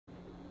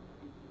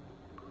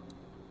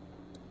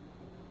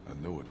I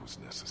know it was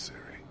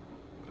necessary,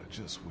 but I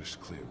just wish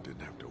Clem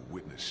didn't have to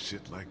witness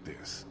shit like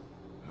this.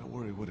 I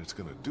worry what it's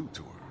gonna do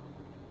to her.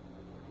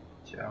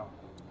 Tja.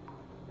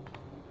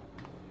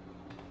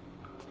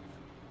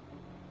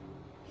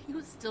 He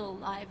was still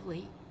alive,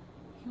 Lee.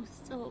 He was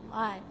still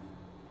alive.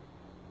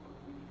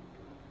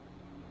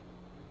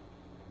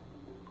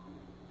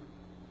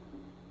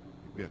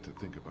 You got to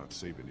think about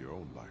saving your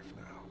own life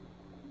now.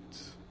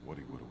 It's what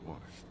he would have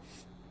wanted.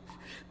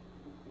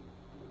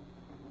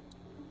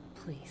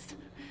 Please.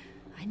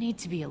 I need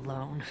to be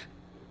alone.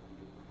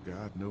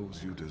 God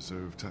knows you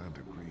deserve time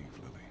to grieve,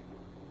 Lily.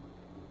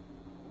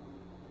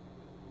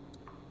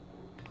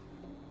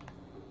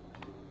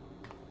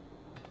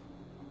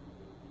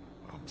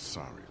 I'm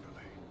sorry,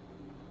 Lily.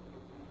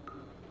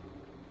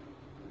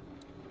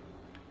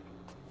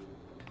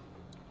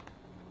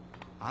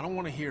 I don't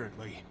want to hear it,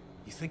 Lee.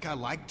 You think I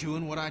like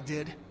doing what I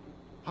did?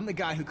 I'm the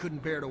guy who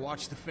couldn't bear to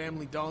watch the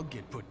family dog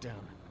get put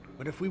down.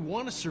 But if we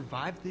want to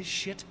survive this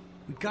shit,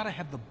 we've got to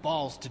have the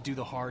balls to do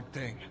the hard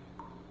thing.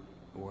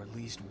 Or at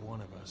least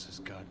one of us has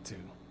got to.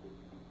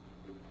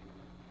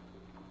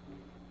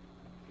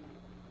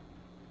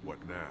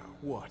 What now?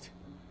 What?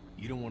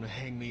 You don't want to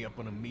hang me up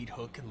on a meat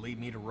hook and leave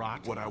me to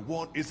rot? What I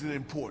want isn't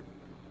important.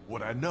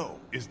 What I know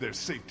is there's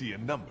safety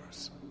in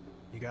numbers.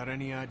 You got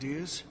any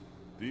ideas?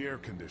 The air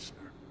conditioner.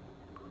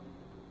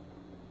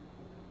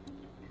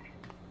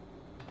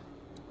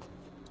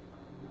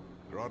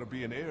 There ought to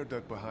be an air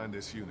duct behind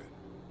this unit.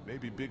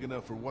 Maybe big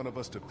enough for one of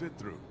us to fit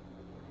through.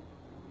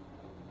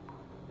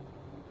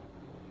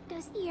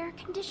 Does the air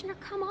conditioner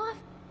come off?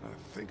 I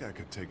think I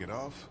could take it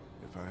off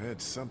if I had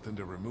something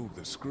to remove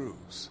the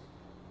screws.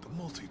 The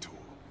multi-tool.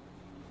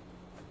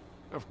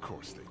 Of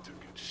course they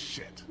took it.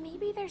 Shit.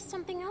 Maybe there's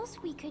something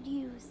else we could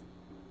use.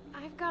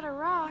 I've got a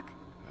rock.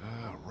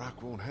 Ah, a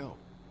rock won't help.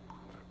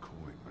 But a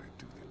coin might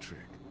do the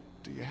trick.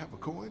 Do you have a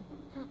coin?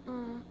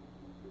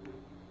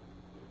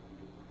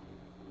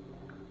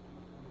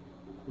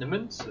 Eine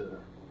Münze.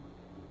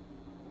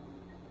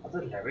 Also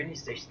Larry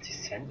nicht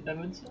 60 Cent in der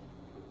Münze?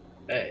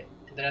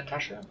 In deiner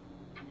Tasche?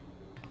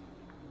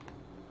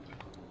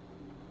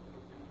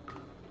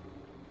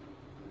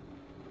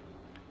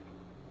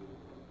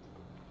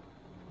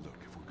 Look,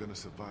 if we're gonna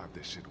survive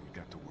this shit, we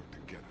got to work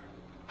together.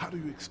 How do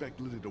you expect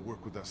Lily to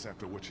work with us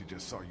after what she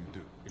just saw you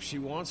do? If she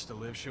wants to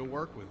live, she'll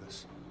work with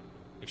us.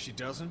 If she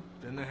doesn't,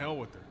 then the hell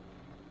with her.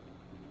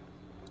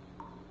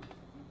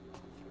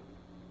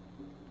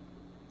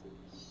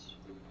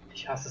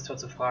 Ich hasse es zwar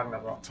zu fragen,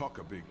 aber... Talk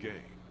a big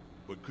game,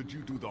 but could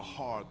you do the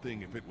hard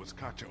thing if it was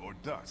Katja or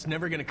It's Dust?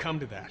 never gonna come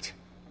to that.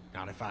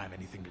 Not if I have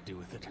anything to do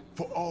with it.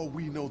 For all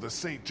we know, the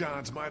St.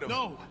 John's might have...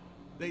 No!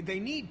 They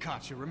need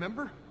Katja,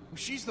 remember?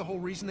 She's the whole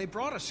reason they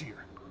brought us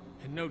here.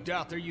 And no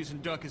doubt they're using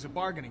Duck as a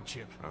bargaining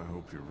chip. I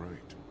hope you're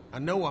right. I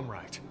know I'm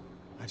right.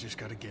 I just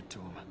gotta get to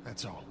him,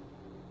 that's all.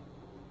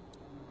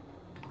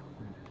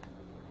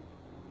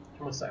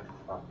 Ich muss einfach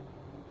fragen.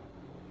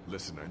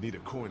 Listen, I need a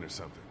coin or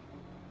something.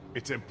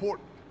 It's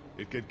important.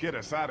 It could get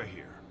us out of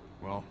here.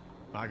 Well,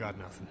 I got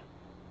nothing.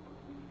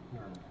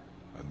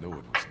 I know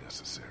it was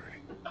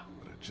necessary, but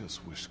I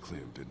just wish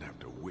Clem didn't have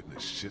to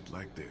witness shit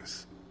like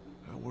this.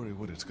 I worry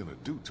what it's gonna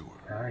do to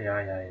her.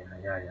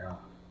 Ja.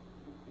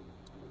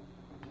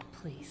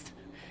 Please.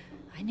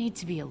 I need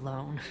to be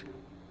alone.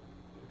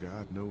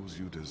 God knows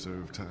you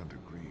deserve time to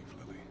grieve,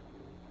 Lily.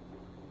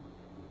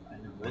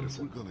 Eine But if Münze.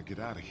 we're gonna get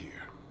out of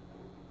here,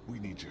 we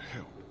need your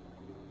help.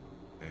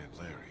 And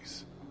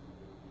Larry's.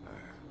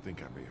 I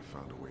think I may have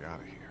found a way out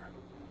of here.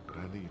 But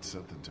I need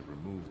something to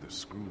remove the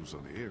screws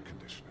on the air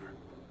conditioner.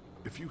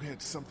 If you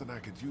had something I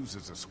could use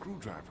as a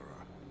screwdriver,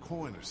 a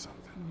coin or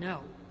something.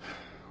 No.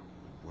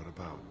 What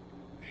about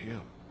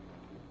him?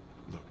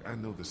 Look, I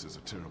know this is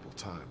a terrible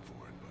time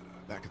for it,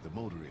 but back at the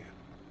motor inn,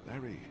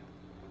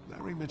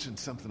 Larry mentioned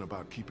something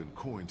about keeping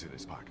coins in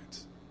his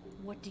pockets.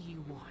 What do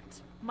you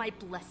want? My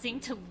blessing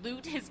to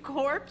loot his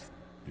corpse?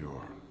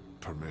 Your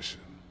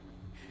permission.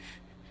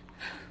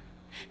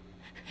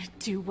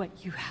 Do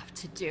what you have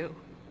to do.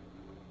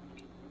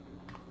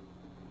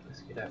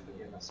 Es geht einfach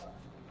hier was an.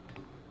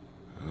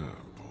 Oh,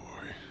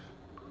 boy.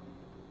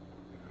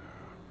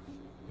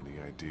 Any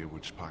idea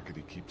which pocket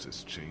he keeps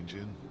his change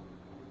in?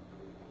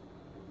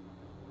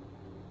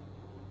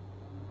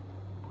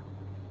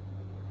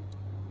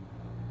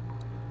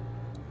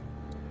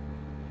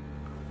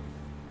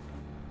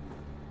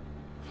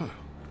 Huh.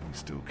 He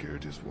still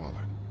carried his wallet.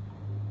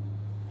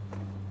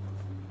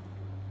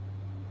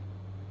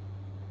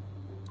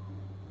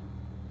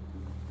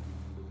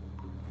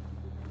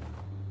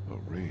 A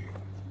ring.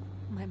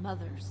 My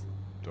mother's.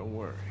 Don't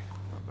worry.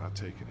 I'm not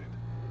taking it.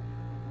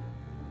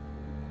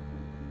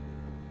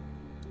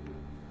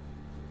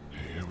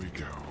 Here we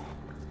go.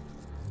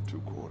 2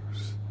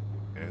 quarters.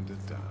 And a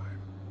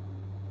dime.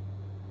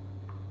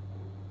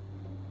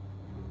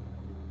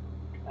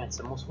 Eins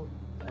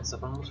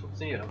davon muss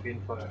funktionieren, auf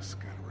jeden Fall. Just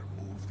gotta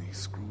remove these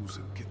screws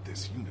and get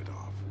this unit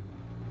off.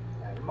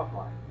 Ja, dann mach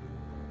mal.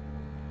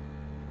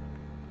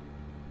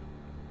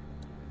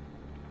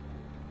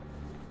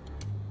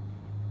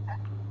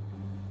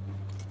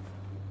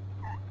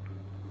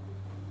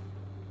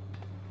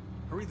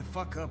 Hurry the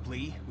fuck up,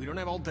 Lee. We don't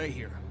have all day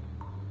here.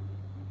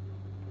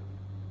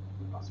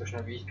 Mach so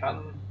schnell wie ich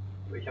kann.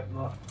 Ich habe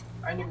nur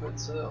eine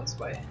Münze und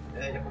zwei.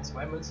 Ich habe nur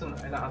 2 Münzen in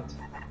einer Hand.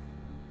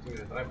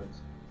 Beziehungsweise 3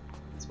 Münzen.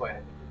 2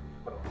 Hände.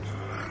 Pardon.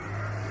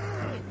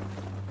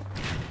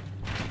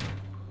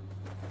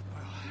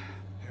 Well,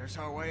 here's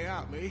our way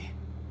out, Lee.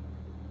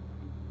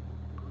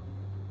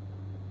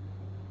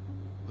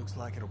 Looks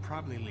like it'll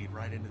probably lead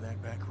right into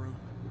that back room.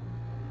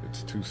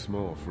 It's too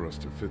small for us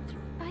to fit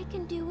through. I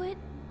can do it.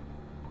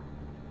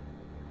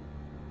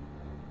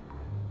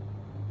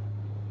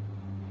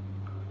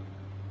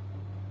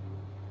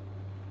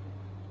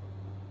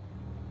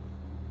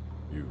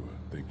 You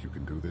think you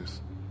can do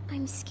this?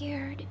 I'm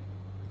scared.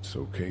 It's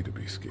okay to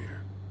be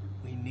scared.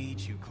 We need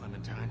you,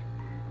 Clementine.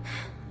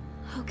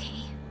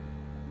 Okay.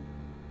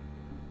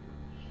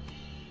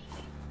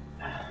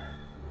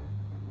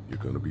 You're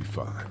gonna be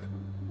fine.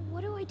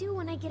 What do I do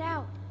when I get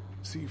out?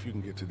 See if you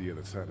can get to the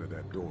other side of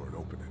that door and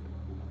open it.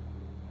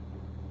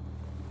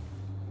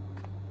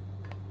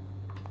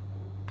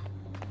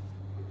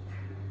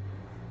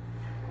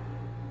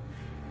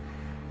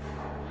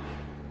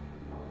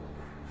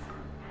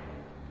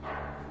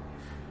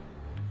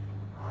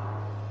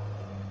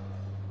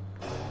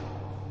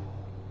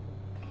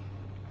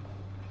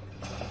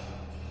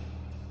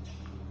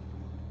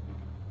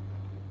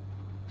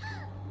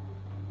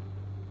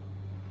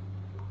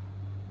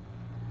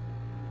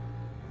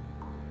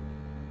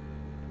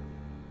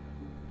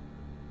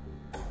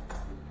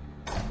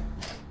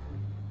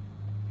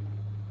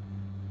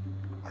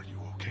 Are you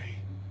okay?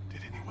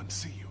 Did anyone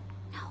see you?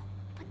 No,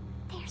 but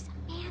there's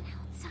a man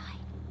outside.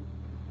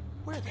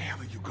 Where the hell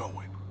are you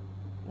going?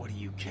 What do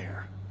you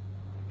care?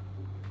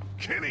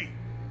 Kenny!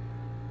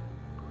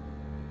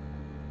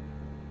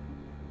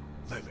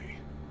 Lily,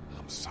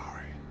 I'm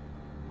sorry.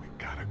 We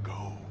gotta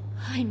go.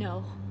 I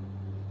know.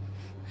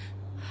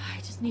 I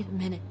just need a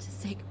minute to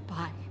say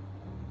goodbye.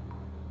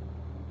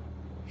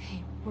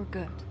 Hey, we're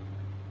good.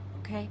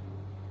 Okay?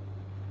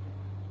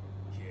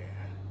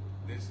 Yeah,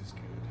 this is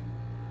good.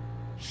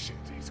 Shit,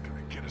 he's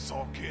gonna get us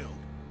all killed.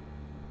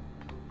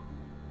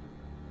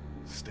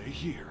 Stay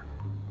here.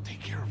 Take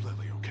care of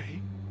Lily,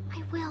 okay?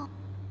 I will.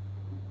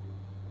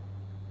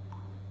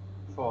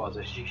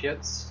 Vorsichtig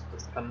jetzt.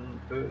 Das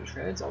kann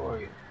schnell ins Auge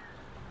gehen.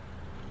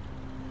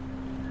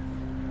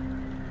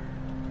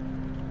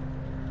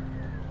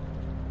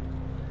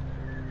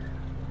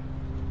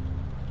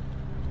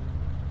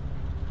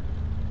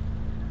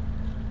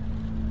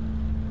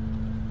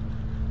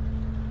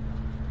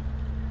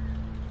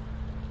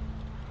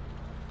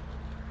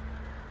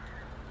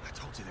 I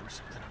told you there was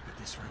something up with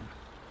this room.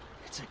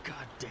 It's a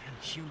goddamn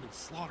human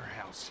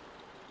slaughterhouse.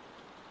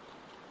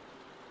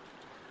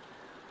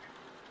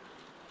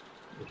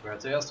 Ich war ja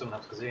zuerst und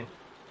hab's gesehen.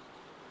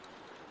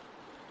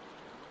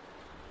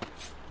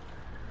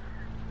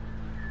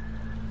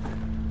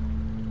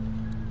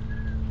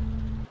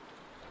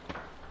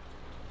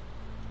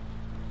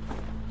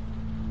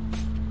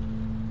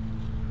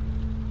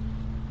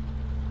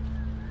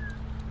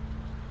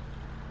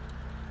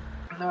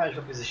 Na, ich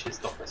glaube, die Sicht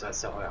ist doch besser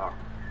als der Heuhaken.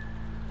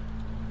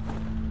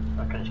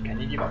 Da kann ich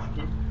Kenny die Waffe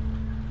geben.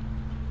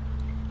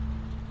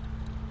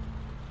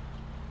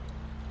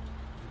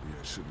 Maybe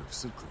I shouldn't have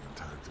sent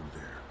Clementine through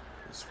there.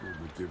 This room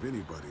would give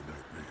anybody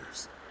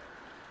nightmares.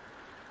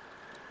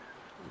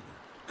 Oh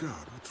my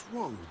God, what's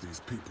wrong with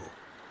these people?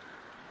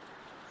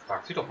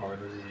 Frag sie doch mal, wenn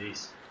du sie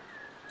siehst.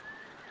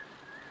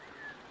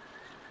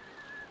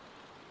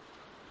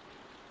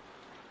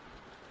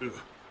 Ugh,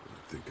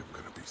 I think I'm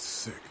gonna be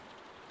sick.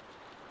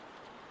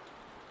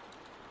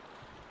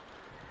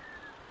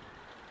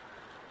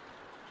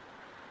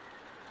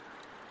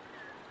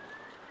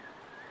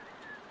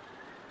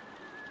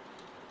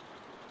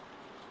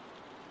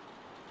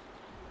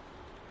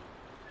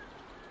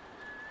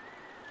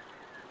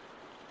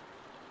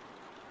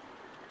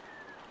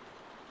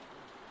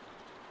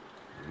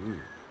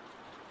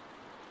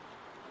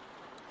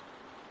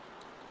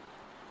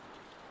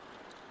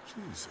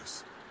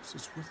 Jesus, this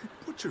is where they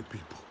butcher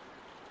people.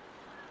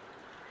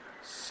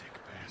 Sick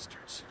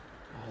bastards.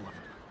 All of them.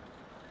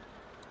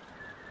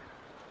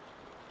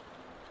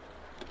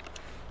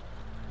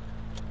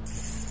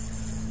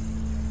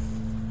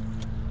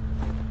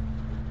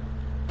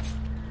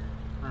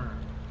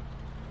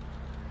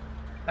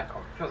 Na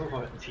komm, ich versuche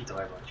mal mit dem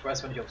Viehtreiber. Ich weiß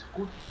zwar nicht, ob es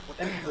gut What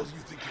the enden hell wird. do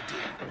you think you're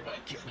doing?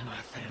 Give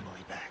my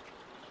family back.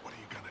 What are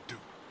you gonna do?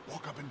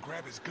 Walk up and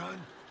grab his gun?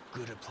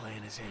 Good a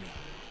plan as any.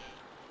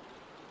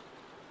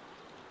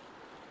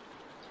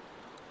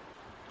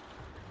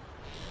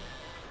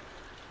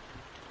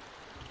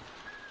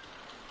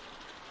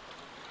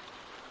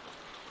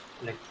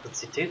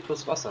 Elektrizität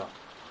plus Wasser.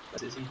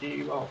 Das ist die Idee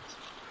überhaupt.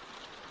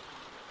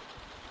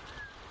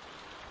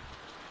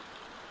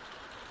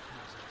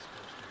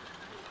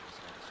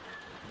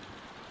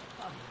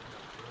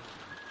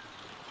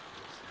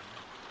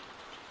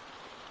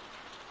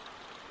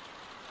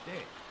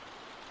 Dad,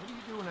 what are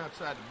you doing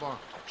outside the barn?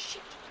 Oh,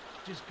 shit.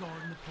 Just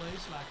guarding the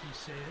place like you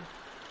said.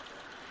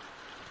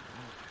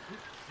 Quit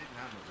sitting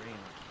out in the rain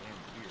like a damn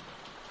weirdo.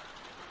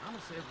 Mama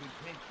says we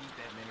can't keep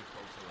that many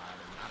folks alive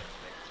and not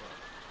expect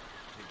trouble.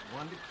 Pick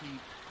one to keep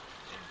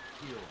and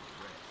kill the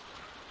rest.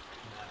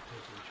 Not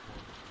pick which one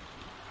to keep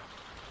alive.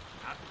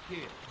 Not to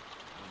kill.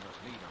 Not enough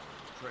meat on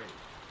the trade.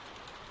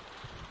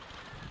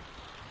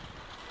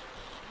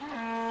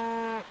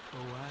 Oh,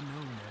 I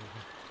know,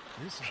 neighbor.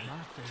 This is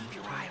my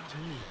favorite part,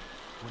 too.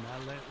 When I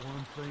let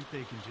one think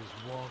they can just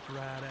walk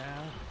right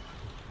out,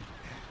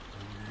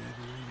 they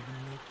never even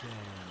look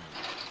down.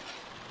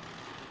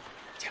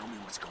 Tell me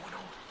what's going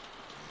on.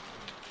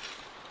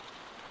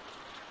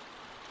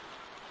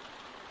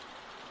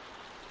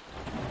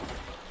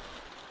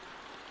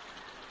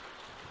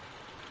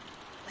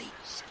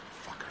 Some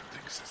fucker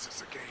thinks this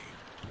is a game.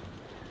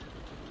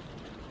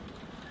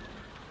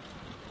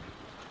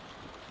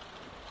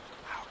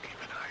 I'll keep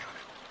an eye on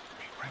it.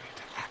 Be ready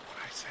to act when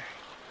I say.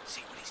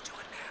 See what he's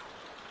doing now.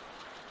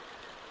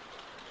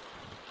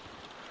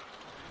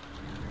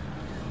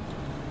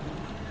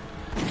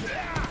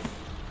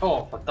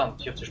 Oh,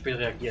 verdammt, ich habe zu spät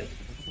reagiert.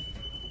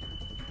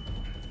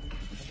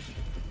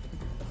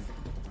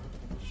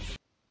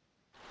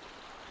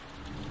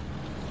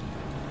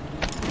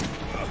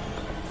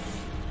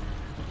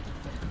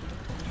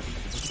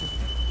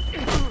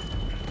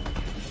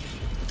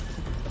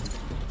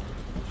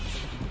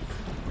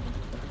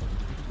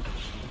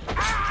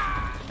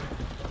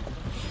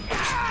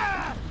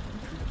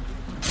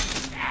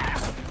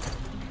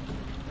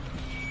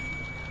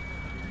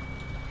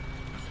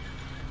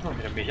 Oh,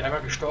 wieder bin ich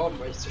einmal gestorben,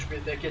 weil ich zu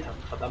spät reagiert habe.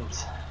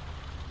 Verdammt.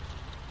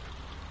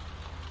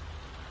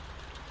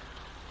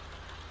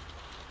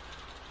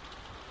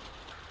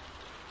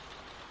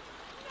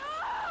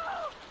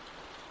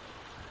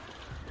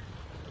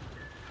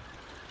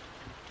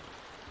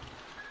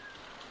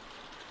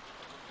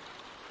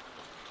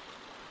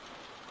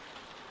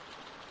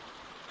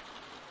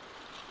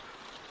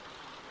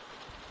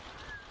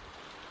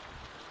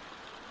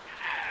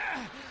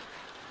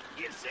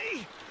 You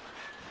see?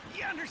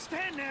 You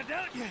understand now,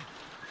 don't you?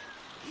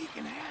 You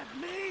can have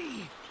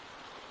me.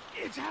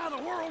 It's how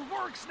the world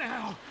works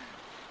now.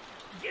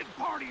 Give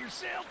part of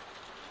yourself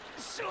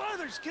so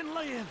others can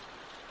live.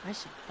 I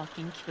should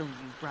fucking kill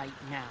you right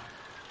now.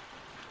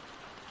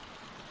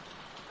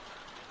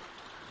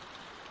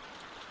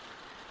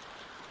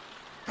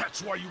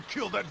 That's why you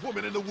killed that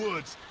woman in the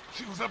woods.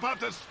 She was about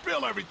to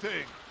spill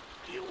everything.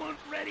 You weren't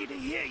ready to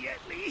hear yet,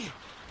 Lee.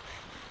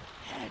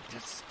 Had to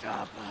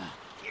stop her.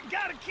 You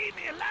gotta keep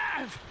me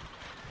alive.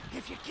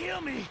 If you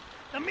kill me,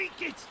 the meat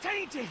gets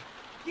tainted.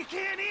 You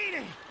can't eat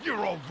it.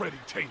 You're already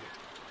tainted.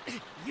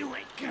 You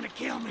ain't gonna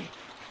kill me.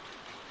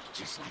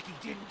 Just like you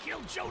didn't kill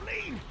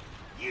Jolene.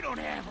 You don't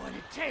have what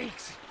it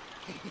takes.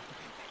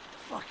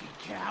 Fucking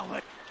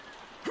coward.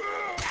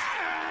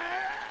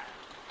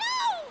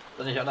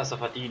 Das nicht anders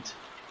verdient.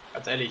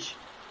 Ganz ehrlich.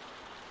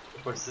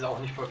 Ich wollte es auch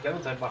nicht vor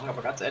Clementine machen,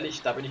 aber ganz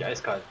ehrlich, da bin ich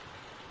eiskalt.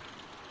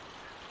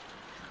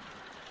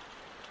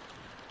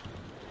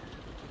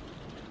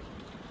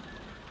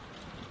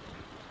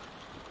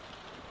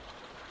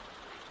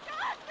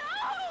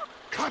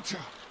 Gotcha!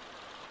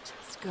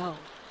 Just go.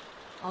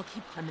 I'll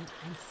keep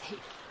Clementine safe.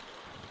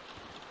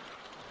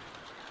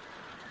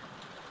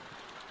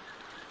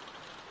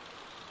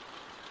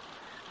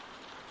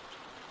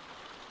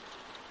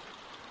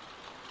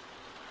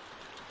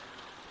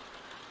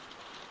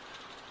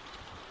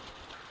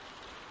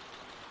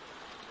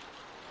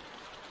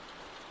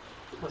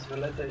 Was für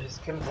Leute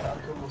ich Clementine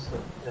antun musste,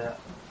 der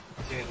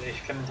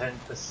ich Clementine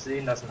das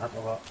sehen lassen hat,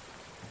 aber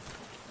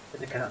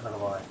hätte keine andere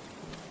Wahl.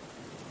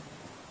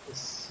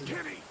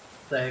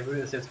 Daher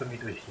würde es jetzt bei mir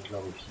durchgehen,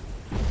 glaube ich.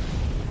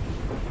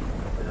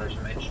 Bei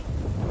solchen Menschen.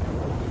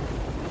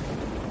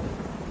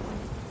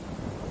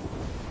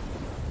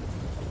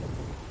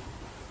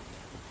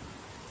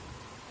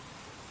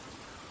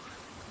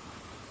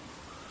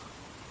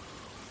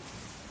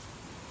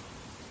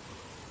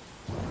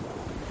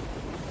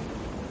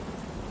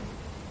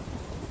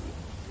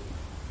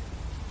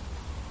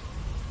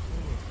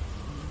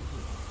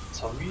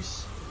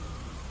 Zombies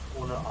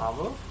ohne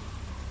Arme.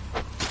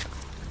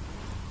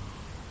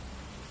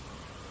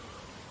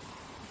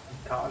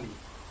 Und Carly.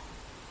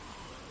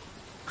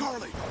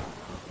 Carly!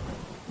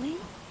 Lee?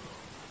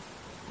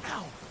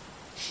 Ow!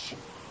 Shh.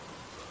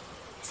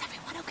 Is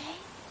everyone okay?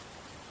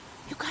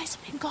 You guys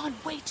have been gone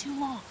way too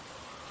long.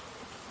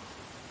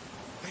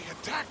 They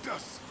attacked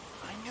us!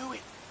 I knew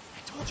it.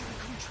 I told you we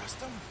couldn't trust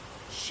them.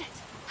 Shit.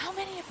 How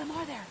many of them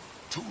are there?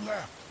 2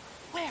 left.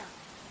 Where?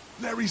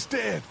 Larry's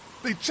dead.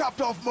 They chopped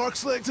off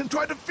Mark's legs and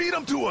tried to feed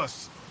him to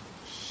us.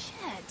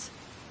 Shit.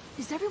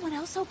 Is everyone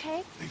else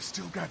okay? They've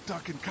still got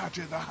Duck and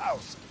Katja in the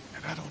house,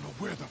 and I don't know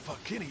where the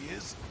fuck Kenny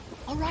is.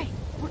 All right.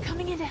 We're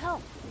coming in to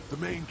help. The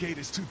main gate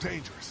is too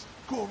dangerous.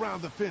 Go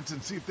around the fence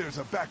and see if there's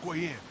a back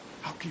way in.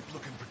 I'll keep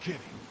looking for Kenny.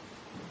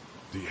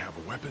 Do you have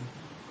a weapon?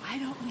 I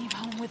don't leave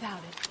home without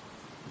it.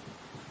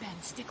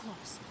 Ben, stick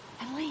close.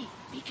 And Lee,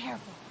 be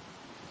careful.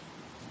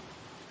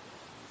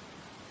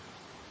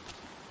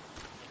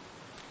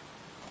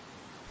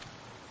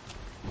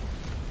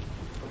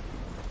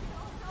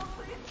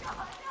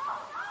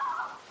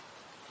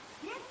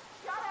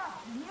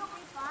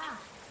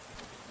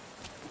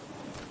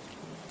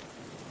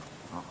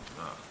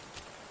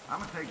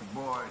 take the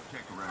boy and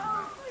check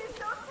around. Please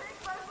don't take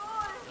my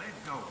boy. Let's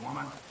go,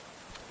 woman.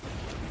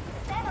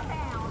 Settle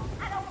down.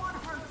 I don't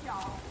want to hurt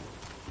y'all.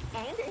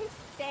 Andy?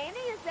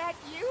 Danny, is that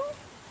you?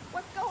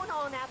 What's going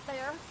on out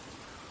there?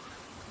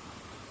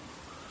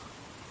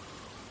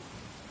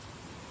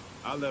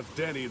 I left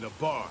Danny in the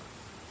bar.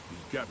 He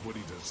got what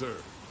he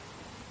deserved.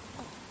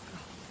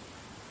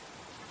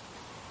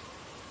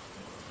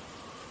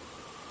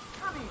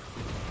 Come here.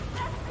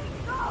 Let me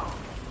go.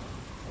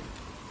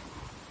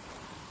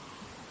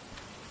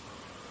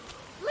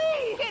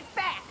 Lee, get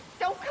back!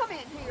 Don't come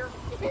in here.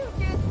 You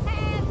just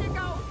had to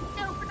go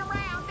snooping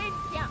around,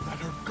 didn't you? Let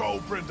her go,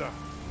 Brenda.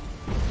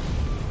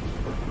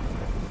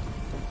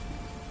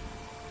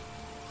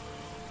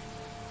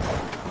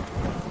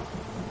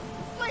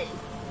 Please,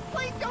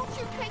 please don't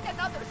you take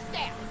another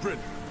step.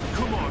 Brenda,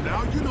 come on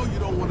now. You know you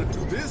don't want to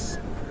do this.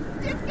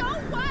 Just go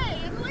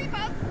away and leave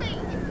us be.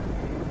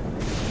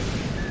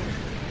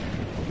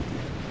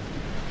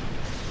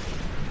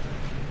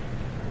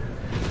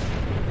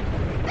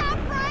 Stop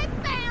right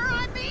there,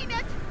 I mean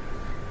it.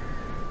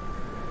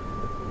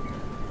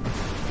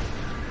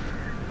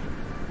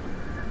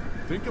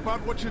 Think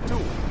about what you're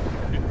doing.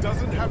 It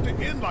doesn't have to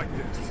end like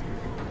this.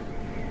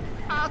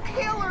 I'll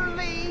kill her,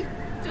 Lee.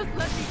 Just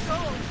let me go.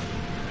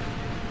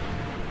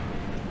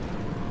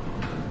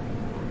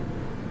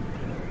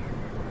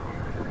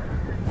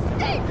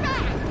 Stay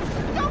back!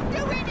 Don't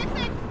do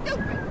anything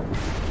stupid!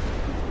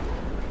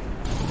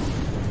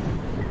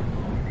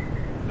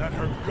 Let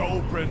her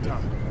go, Brenda.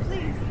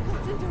 Please,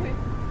 listen to him.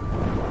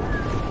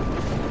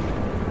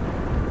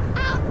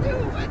 I'll do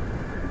it!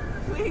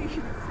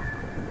 Please.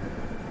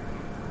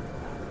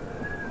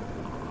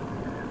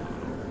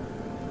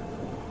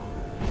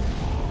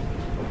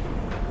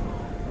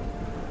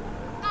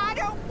 I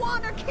don't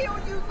want to kill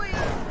you, Lee!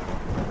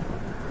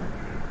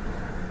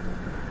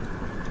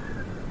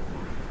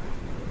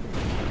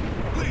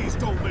 Please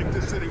don't make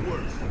this any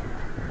worse.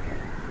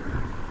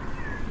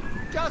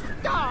 Just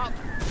stop!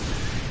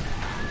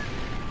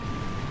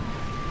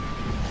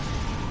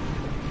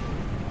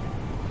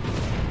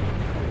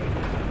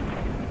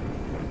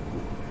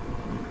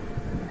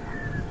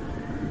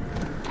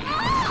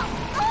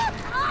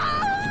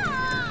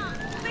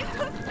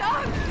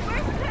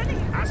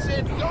 I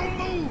said, don't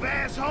move,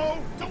 asshole!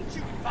 Don't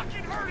you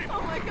fucking hurt him!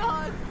 Oh my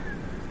God!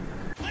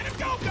 Let him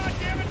go,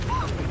 goddammit!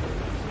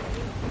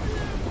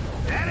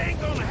 That ain't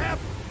gonna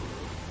happen!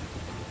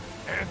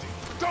 Andy,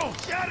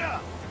 don't! Shut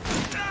up!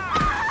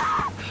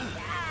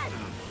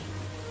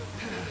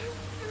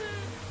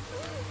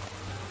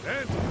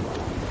 Andy!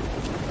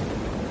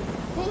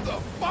 Who the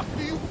fuck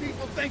do you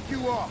people think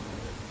you are?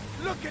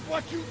 Look at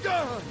what you've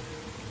done!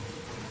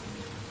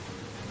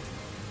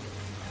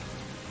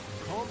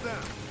 Calm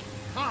down.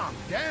 Calm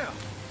down.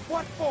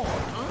 What for,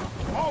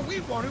 huh? All we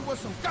wanted was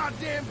some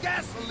goddamn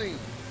gasoline.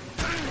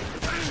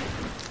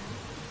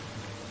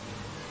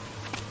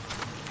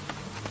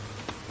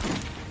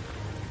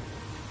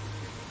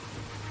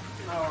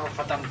 Oh,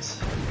 verdammt.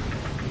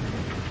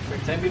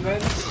 Quick Time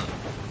Event.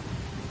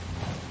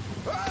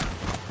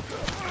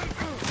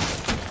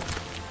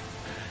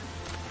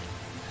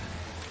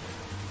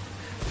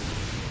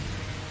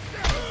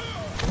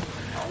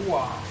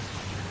 Aua.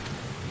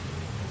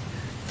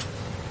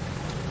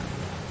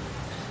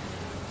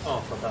 Oh,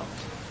 verdammt.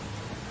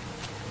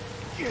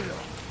 Get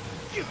up.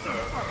 Get the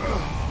fuck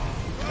up.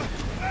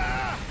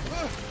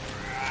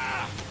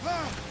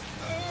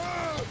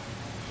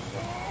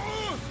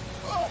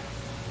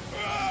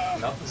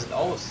 Die Lampen sind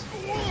aus.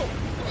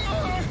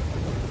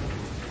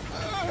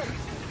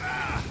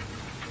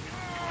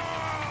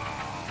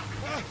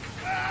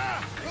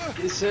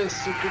 Ist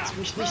es, du kriegst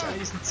mich nicht an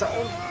diesen Zaun.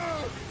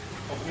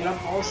 Auch wenn die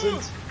Lampen aus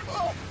sind.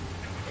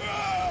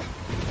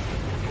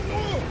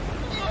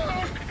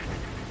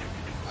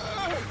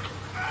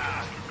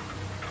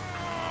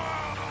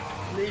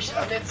 Nicht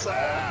an den Zaun.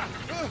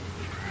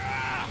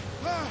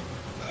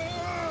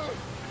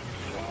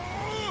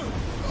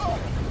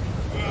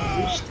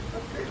 Nicht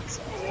an den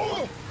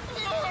Zaun.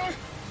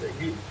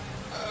 Irgendwie.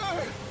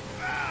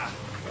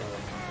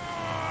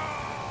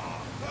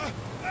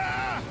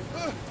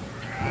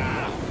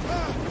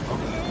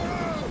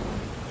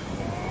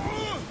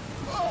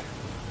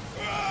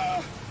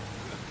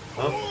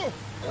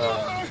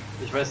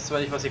 Ich weiß zwar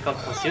nicht, was hier gerade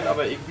passiert,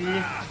 aber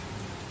irgendwie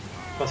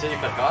passiert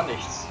hier gerade gar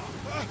nichts.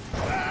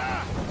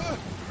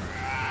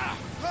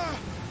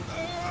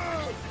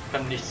 Ich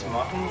kann nichts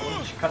machen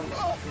und ich kann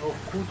nur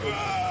gut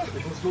und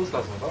ich muss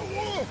loslassen, oder?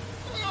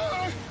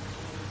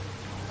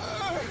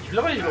 Ich will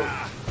aber nicht los.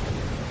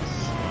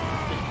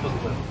 Ich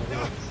versuche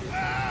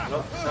es.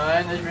 So.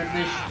 Nein, ich will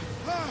nicht.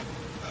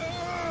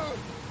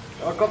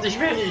 Oh Gott, ich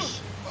will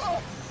nicht.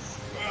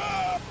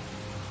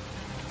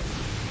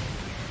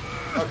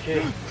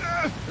 Okay.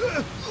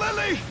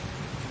 Lily!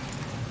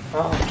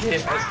 Ah,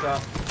 okay, alles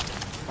klar.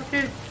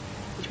 Okay,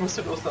 ich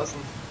musste loslassen.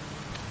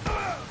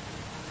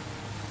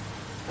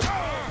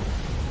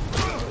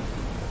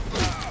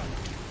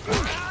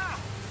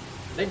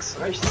 Links,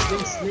 rechts,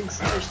 links, links,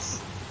 rechts.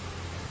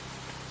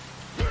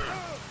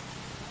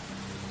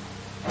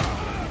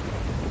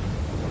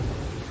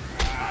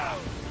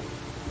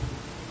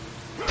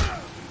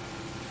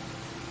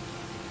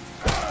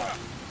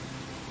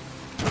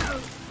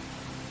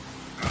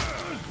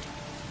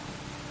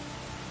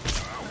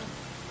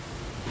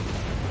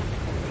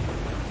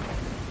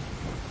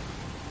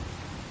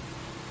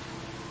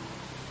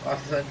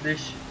 Machst es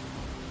endlich.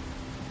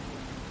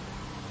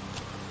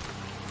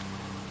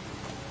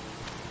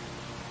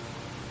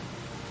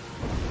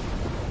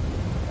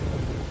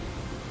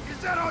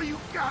 Is that all you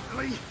got,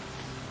 Lee?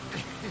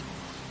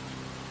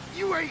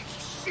 You ain't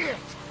shit!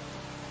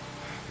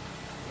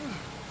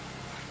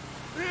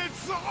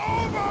 It's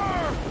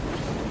over!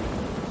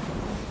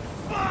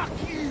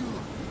 Fuck you!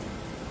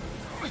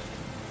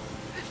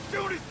 As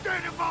soon as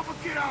Dad and Mama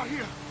get out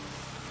here,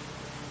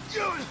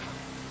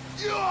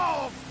 you're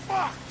all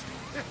fucked!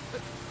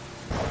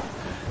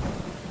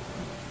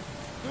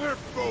 They're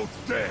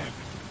both dead.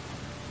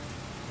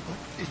 What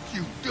did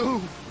you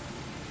do?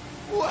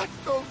 What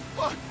the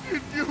fuck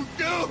did you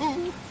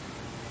do?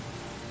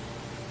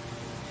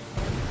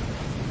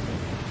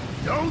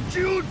 Don't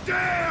you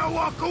dare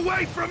walk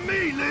away from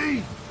me,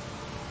 Lee!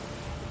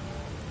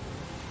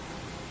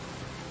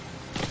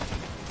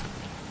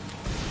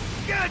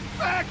 Get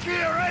back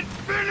here and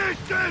finish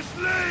this,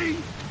 Lee!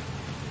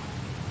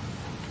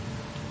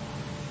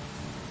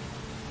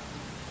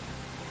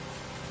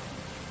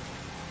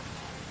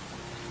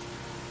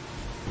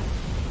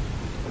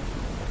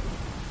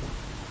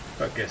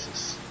 Vergiss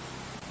es.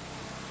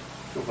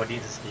 Du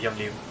verdienst es nicht am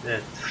Leben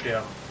zu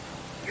sterben.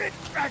 Get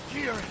back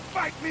here and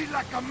fight me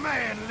like a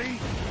man, Lee!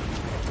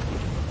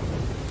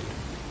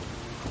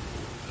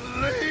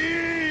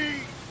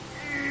 Lee!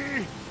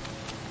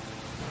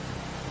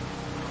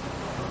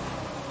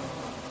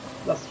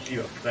 Lass dich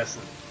lieber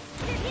fressen.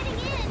 They're getting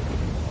in!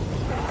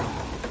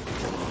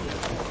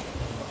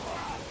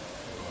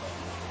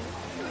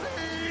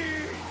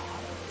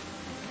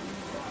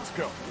 Let's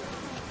go.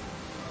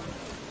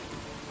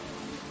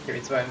 Ich habe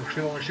ihn zwar einem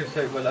schlimmeren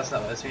Schicksal überlassen,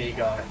 aber ist mir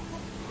egal.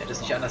 Er hat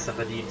es nicht anders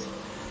verdient.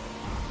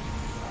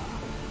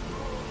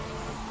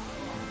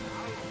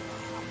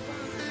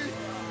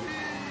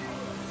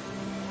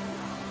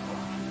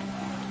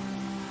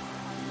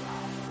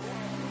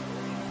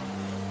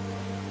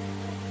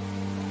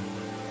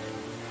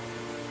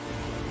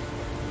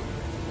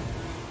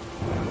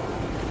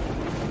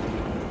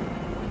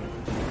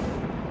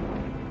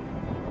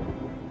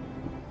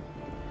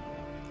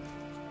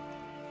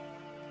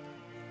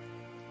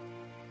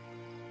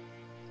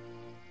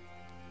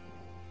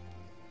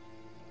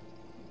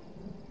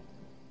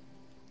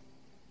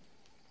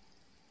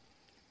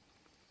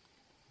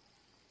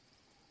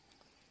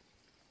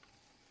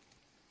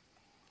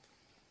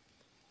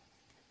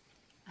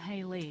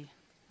 Hey, Lee.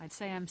 I'd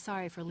say I'm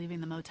sorry for leaving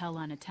the motel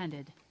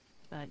unattended,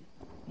 but,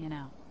 you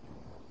know.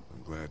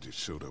 I'm glad you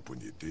showed up when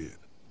you did.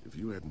 If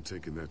you hadn't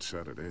taken that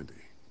shot at Andy,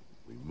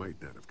 we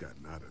might not have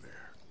gotten out of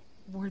there.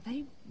 Were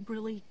they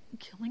really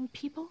killing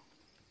people?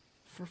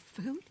 For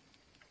food?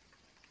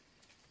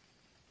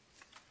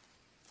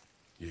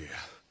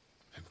 Yeah,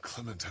 and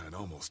Clementine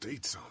almost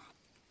ate some.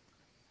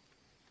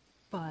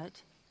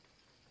 But...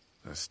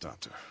 I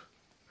stopped her.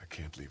 I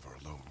can't leave her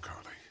alone,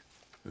 Carly.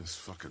 This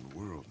fucking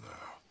world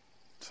now.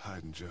 It's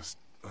hiding just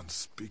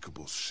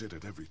unspeakable shit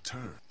at every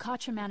turn.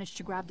 Katja managed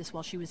to grab this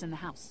while she was in the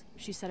house.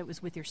 She said it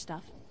was with your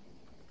stuff.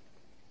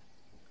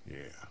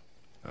 Yeah.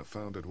 I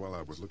found it while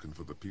I was looking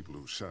for the people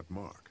who shot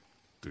Mark.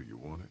 Do you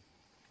want it?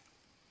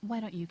 Why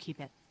don't you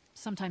keep it?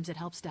 Sometimes it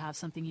helps to have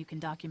something you can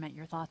document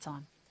your thoughts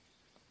on.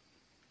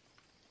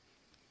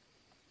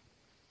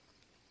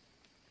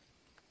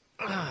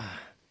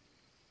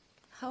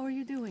 How are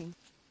you doing?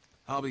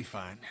 I'll be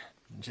fine.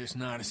 Just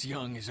not as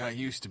young as I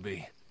used to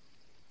be.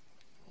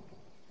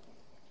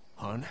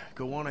 Hun,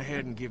 go on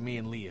ahead and give me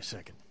and Lee a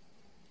second.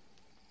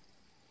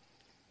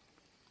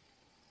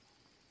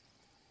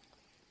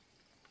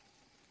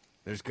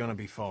 There's gonna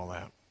be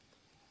fallout.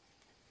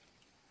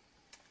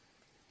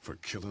 For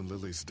killing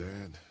Lily's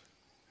dad?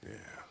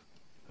 Yeah,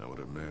 I would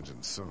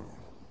imagine so.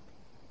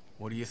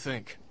 What do you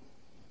think?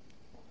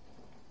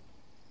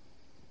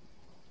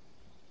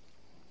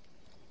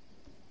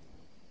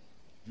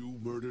 You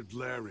murdered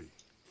Larry.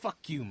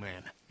 Fuck you,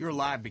 man. You're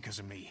alive because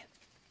of me.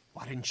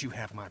 Why didn't you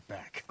have my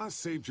back? I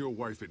saved your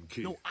wife and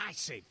kid. No, I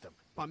saved them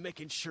by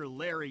making sure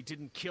Larry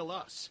didn't kill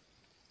us.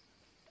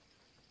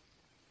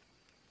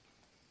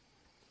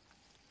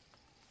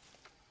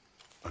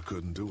 I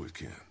couldn't do it,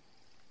 Ken.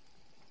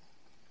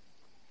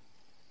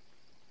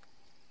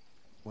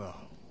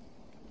 Well,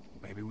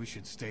 maybe we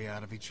should stay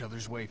out of each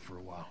other's way for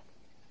a while.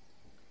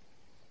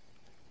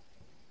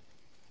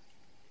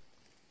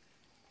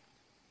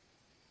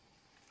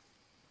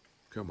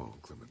 Come on,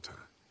 Clementine.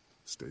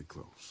 Stay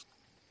close.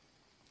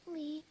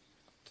 Lee,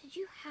 did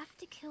you have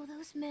to kill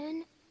those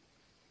men?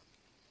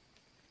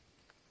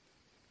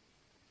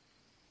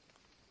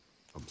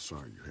 I'm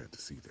sorry you had to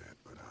see that,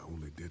 but I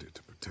only did it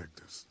to protect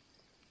us.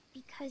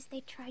 Because they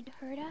tried to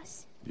hurt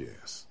us?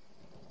 Yes.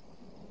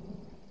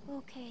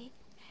 Okay.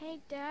 Hey,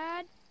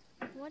 Dad.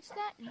 What's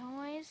that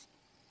noise?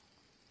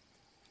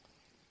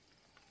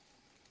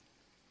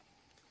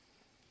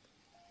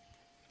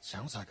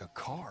 Sounds like a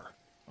car.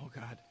 Oh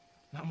God,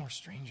 not more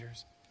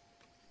strangers.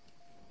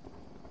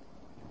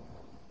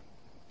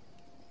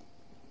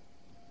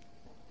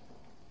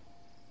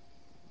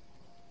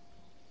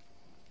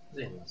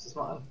 Sehen wir uns das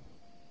mal an.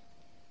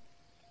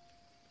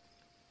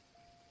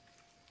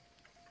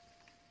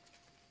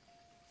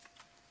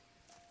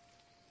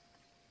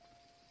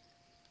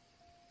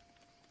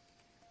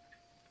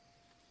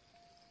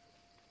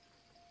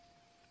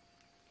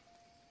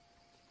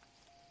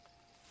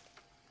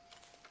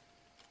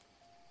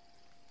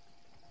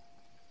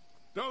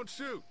 Don't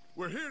shoot.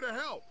 We're here to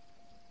help.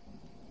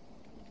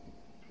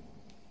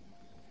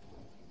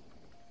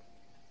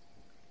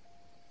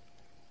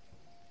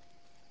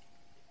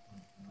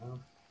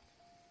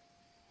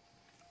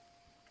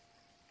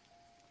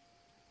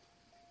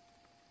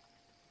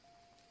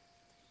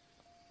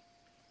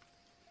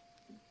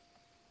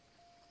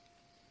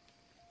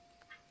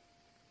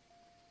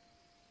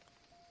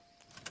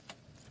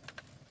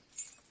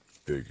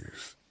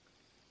 Figures.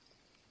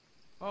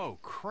 Oh,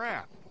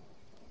 crap.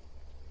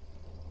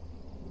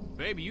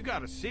 Baby, you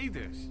gotta see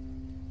this.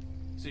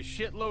 It's a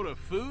shitload of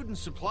food and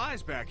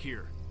supplies back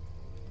here.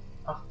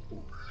 Ach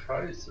du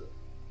Scheiße.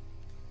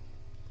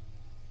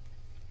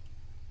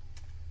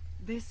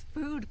 This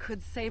food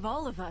could save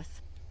all of us.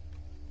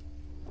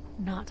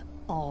 Not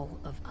all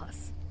of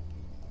us.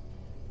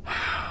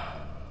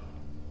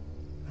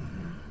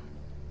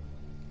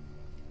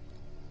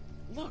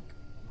 Look,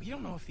 we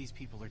don't know if these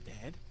people are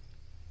dead.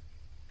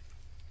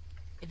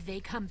 If they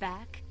come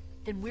back,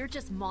 then we're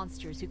just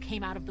monsters who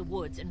came out of the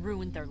woods and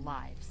ruined their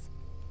lives.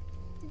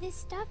 This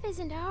stuff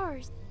isn't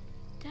ours.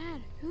 Dad,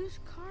 whose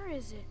car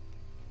is it?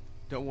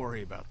 Don't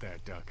worry about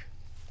that, Duck.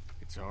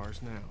 It's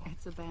ours now.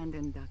 It's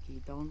abandoned,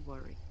 Ducky. Don't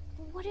worry.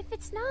 What if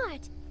it's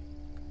not?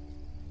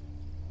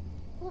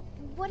 Well,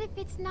 what if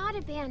it's not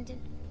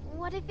abandoned?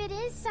 What if it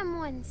is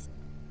someone's?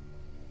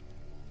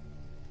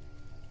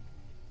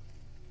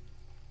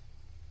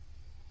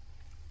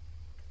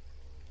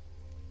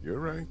 You're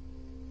right.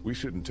 We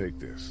shouldn't take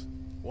this.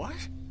 What?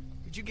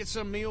 Did you get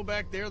some meal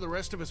back there the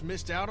rest of us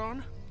missed out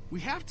on? We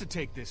have to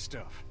take this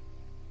stuff.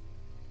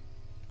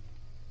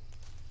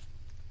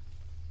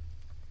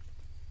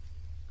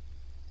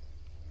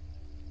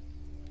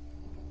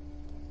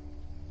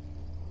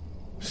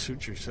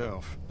 Suit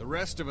yourself. The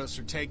rest of us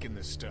are taking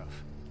this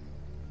stuff.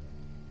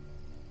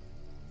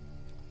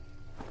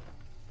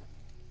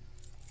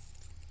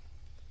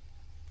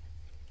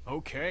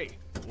 Okay,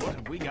 what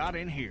have we got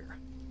in here?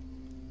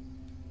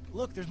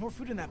 Look, there's more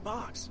food in that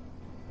box.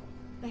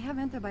 They have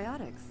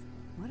antibiotics.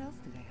 What else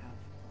do they have?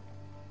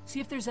 See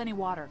if there's any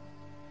water.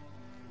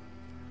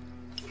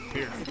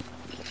 Here.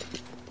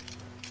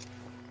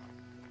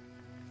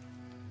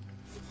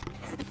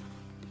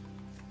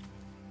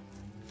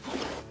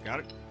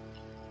 Got it?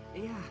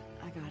 Yeah,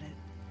 I got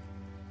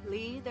it.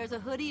 Lee, there's a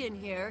hoodie in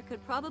here.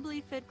 Could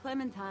probably fit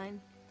Clementine.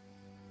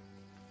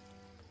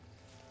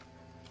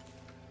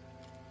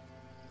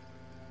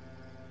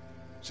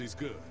 She's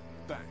good.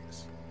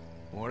 Thanks.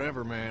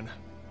 Whatever, man.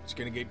 It's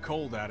gonna get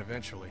cold out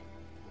eventually.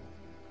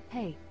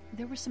 Hey,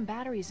 there were some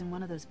batteries in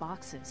one of those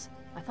boxes.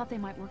 I thought they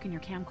might work in your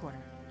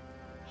camcorder.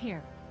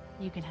 Here,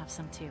 you can have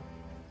some too.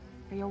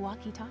 For your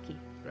walkie-talkie.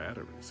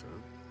 Batteries, huh?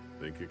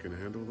 Think you can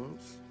handle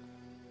those?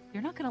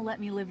 You're not gonna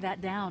let me live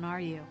that down, are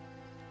you?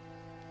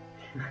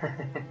 Oh,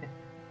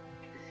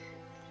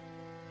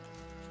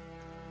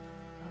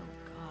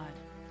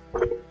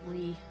 God.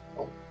 Lee,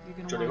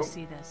 you're gonna want to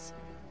see this.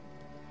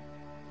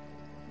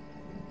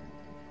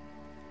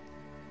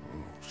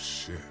 Oh,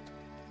 shit.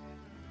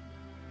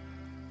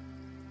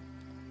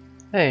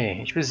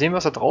 Hey, ich will sehen,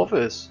 was da drauf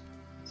ist.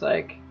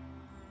 Zeig.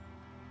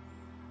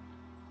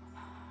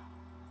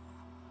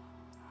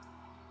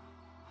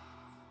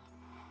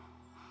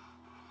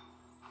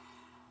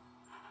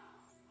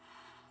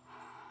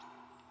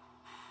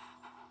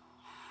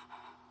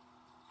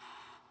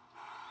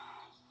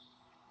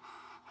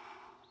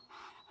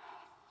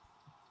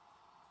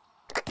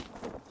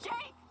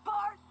 Jake,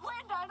 Bart,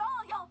 Linda, and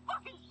all y'all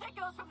fucking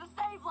sickos from the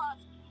save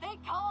lots. They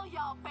call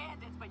y'all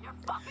bandits, but you're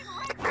fucking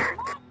raping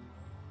what?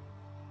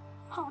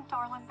 Oh,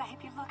 darling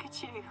baby, look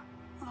at you.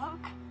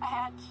 Look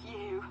at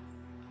you.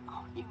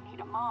 Oh, you need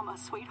a mama,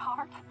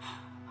 sweetheart.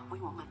 We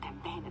won't let them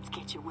bandits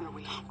get you, will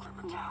we?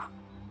 No.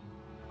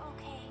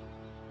 Okay,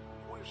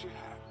 Where's your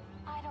hat?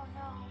 I don't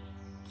know.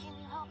 Can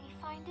you help me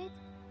find it?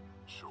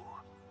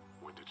 Sure.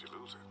 When did you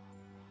lose it?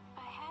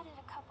 I had it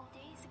a couple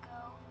days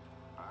ago.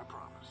 I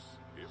promise.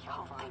 If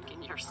Y'all I find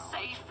thinking it, you're I'll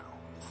safe? let you know.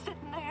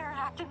 Sitting there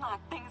acting like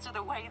things are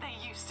the way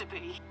they used to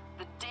be.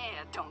 The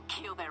dead don't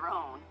kill their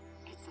own.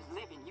 It's the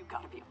living you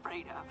gotta be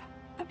afraid of.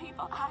 The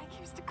people I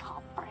used to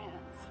call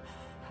friends.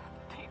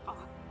 People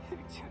who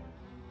just...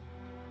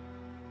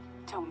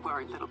 Don't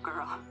worry, little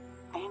girl.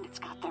 Bandits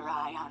got their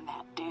eye on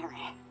that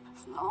dairy.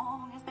 As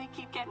long as they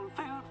keep getting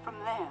food from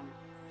them,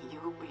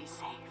 you'll be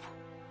safe.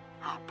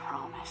 I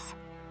promise.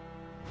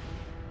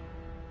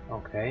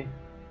 Okay.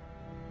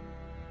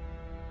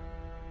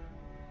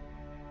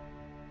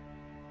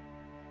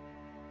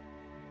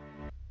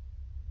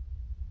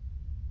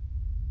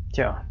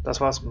 Tja, das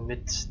war's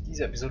mit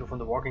dieser Episode von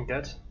The Walking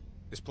Dead.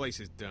 This place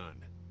is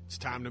done. It's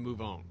time to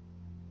move on.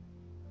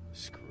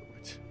 Screw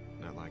it.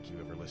 Not like you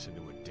ever listen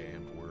to a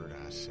damned word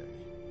I say.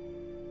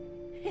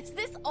 Is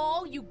this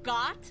all you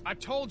got? I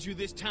told you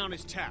this town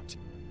is tapped.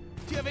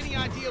 Do you have any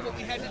idea what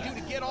we had to do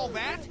to get all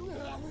that?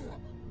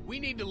 We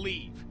need to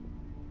leave.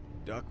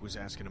 Duck was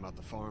asking about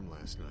the farm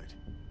last night.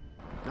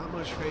 Not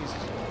much phases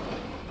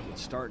along.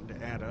 It's starting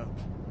to add up.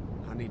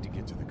 I need to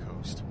get to the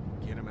coast.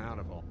 Get him out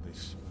of all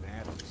this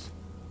madness.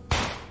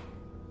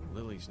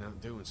 Lily's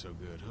not doing so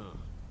good, huh?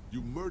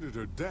 You murdered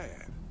her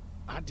dad.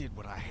 I did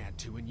what I had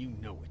to, and you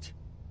know it.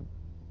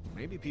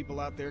 Maybe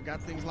people out there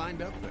got things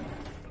lined up better.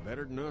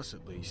 Better than us,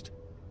 at least.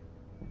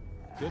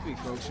 Could be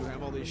folks who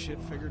have all this shit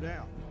figured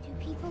out. Do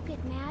people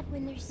get mad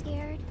when they're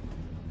scared?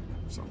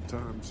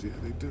 Sometimes, yeah,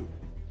 they do.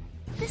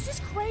 This is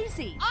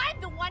crazy.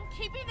 I'm the one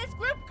keeping this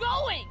group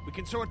going. We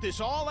can sort this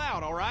all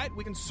out, all right?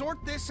 We can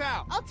sort this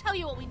out. I'll tell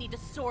you what we need to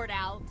sort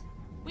out.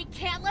 We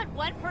can't let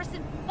one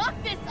person fuck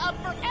this up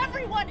for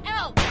everyone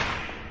else.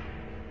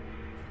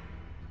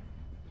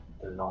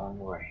 The Long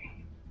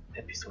Way,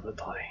 Episode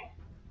 3.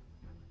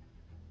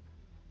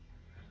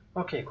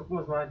 Okay, gucken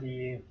wir uns mal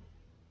die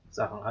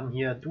Sachen an.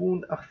 Hier, du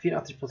und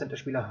 84% der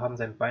Spieler haben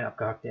sein Bein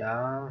abgehackt.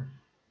 Ja,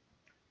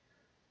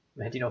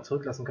 man hätte ihn auch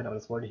zurücklassen können, aber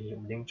das wollte ich nicht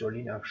unbedingt.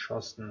 Jolene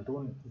erschossen. Du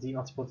und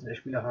 87% der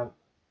Spieler haben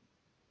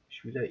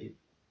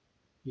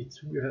ihr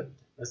zugehört.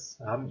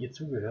 Haben ihr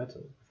zugehört,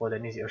 bevor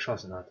Danny sie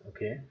erschossen hat.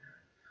 Okay.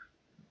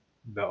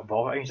 War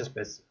auch eigentlich das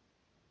Beste.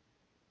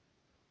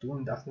 Du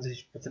und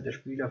 68% der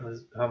Spieler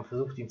haben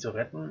versucht, ihn zu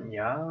retten.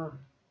 Ja.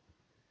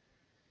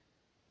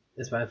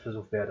 Es war ein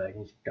Versuch wert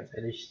eigentlich. Ganz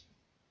ehrlich,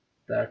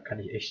 da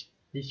kann ich echt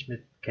nicht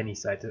mit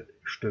Kennys Seite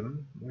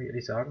stimmen, muss ich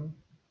ehrlich sagen.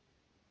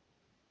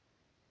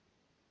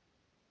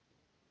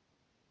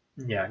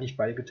 Ja, nicht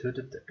beide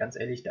getötet. Ganz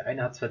ehrlich, der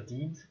eine hat es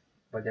verdient,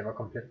 weil der war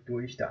komplett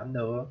durch. Der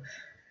andere...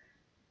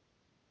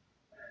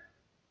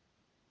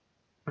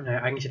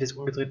 Naja, eigentlich hätte es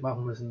umgedreht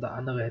machen müssen. Der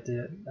andere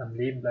hätte am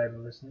Leben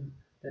bleiben müssen,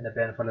 der in der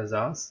Bärenfalle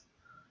saß.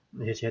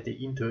 Und ich hätte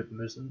ihn töten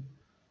müssen.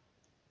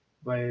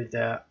 Weil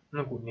der...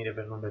 Na gut, nee, der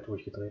wäre noch mehr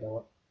durchgedreht,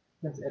 aber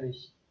ganz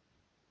ehrlich...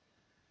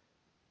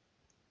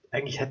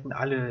 Eigentlich hätten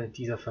alle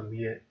dieser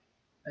Familie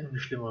ein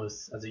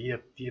schlimmeres... Also jede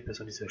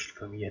Person dieser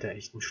Familie hätte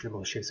echt ein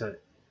schlimmeres Schicksal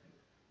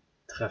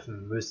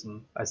treffen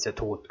müssen als der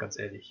Tod, ganz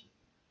ehrlich.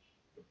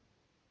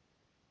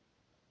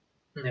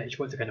 Ja, ich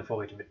wollte keine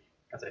Vorräte mitnehmen,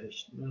 ganz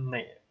ehrlich.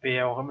 Nee,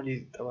 wer auch immer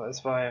die... Aber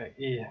es war ja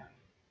eh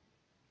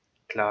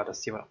klar,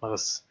 dass jemand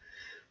anderes...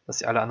 Dass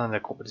die alle anderen in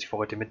der Gruppe sich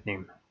Vorräte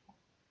mitnehmen.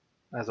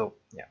 Also,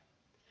 ja.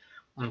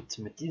 Und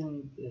mit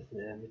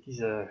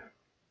dieser,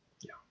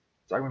 ja,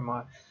 sagen wir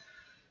mal,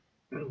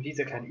 mit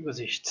dieser kleinen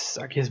Übersicht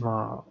sage ich jetzt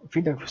mal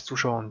vielen Dank fürs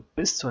Zuschauen.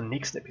 Bis zur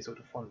nächsten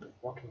Episode von The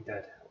Walking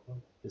Dead.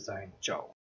 Und bis dahin, ciao.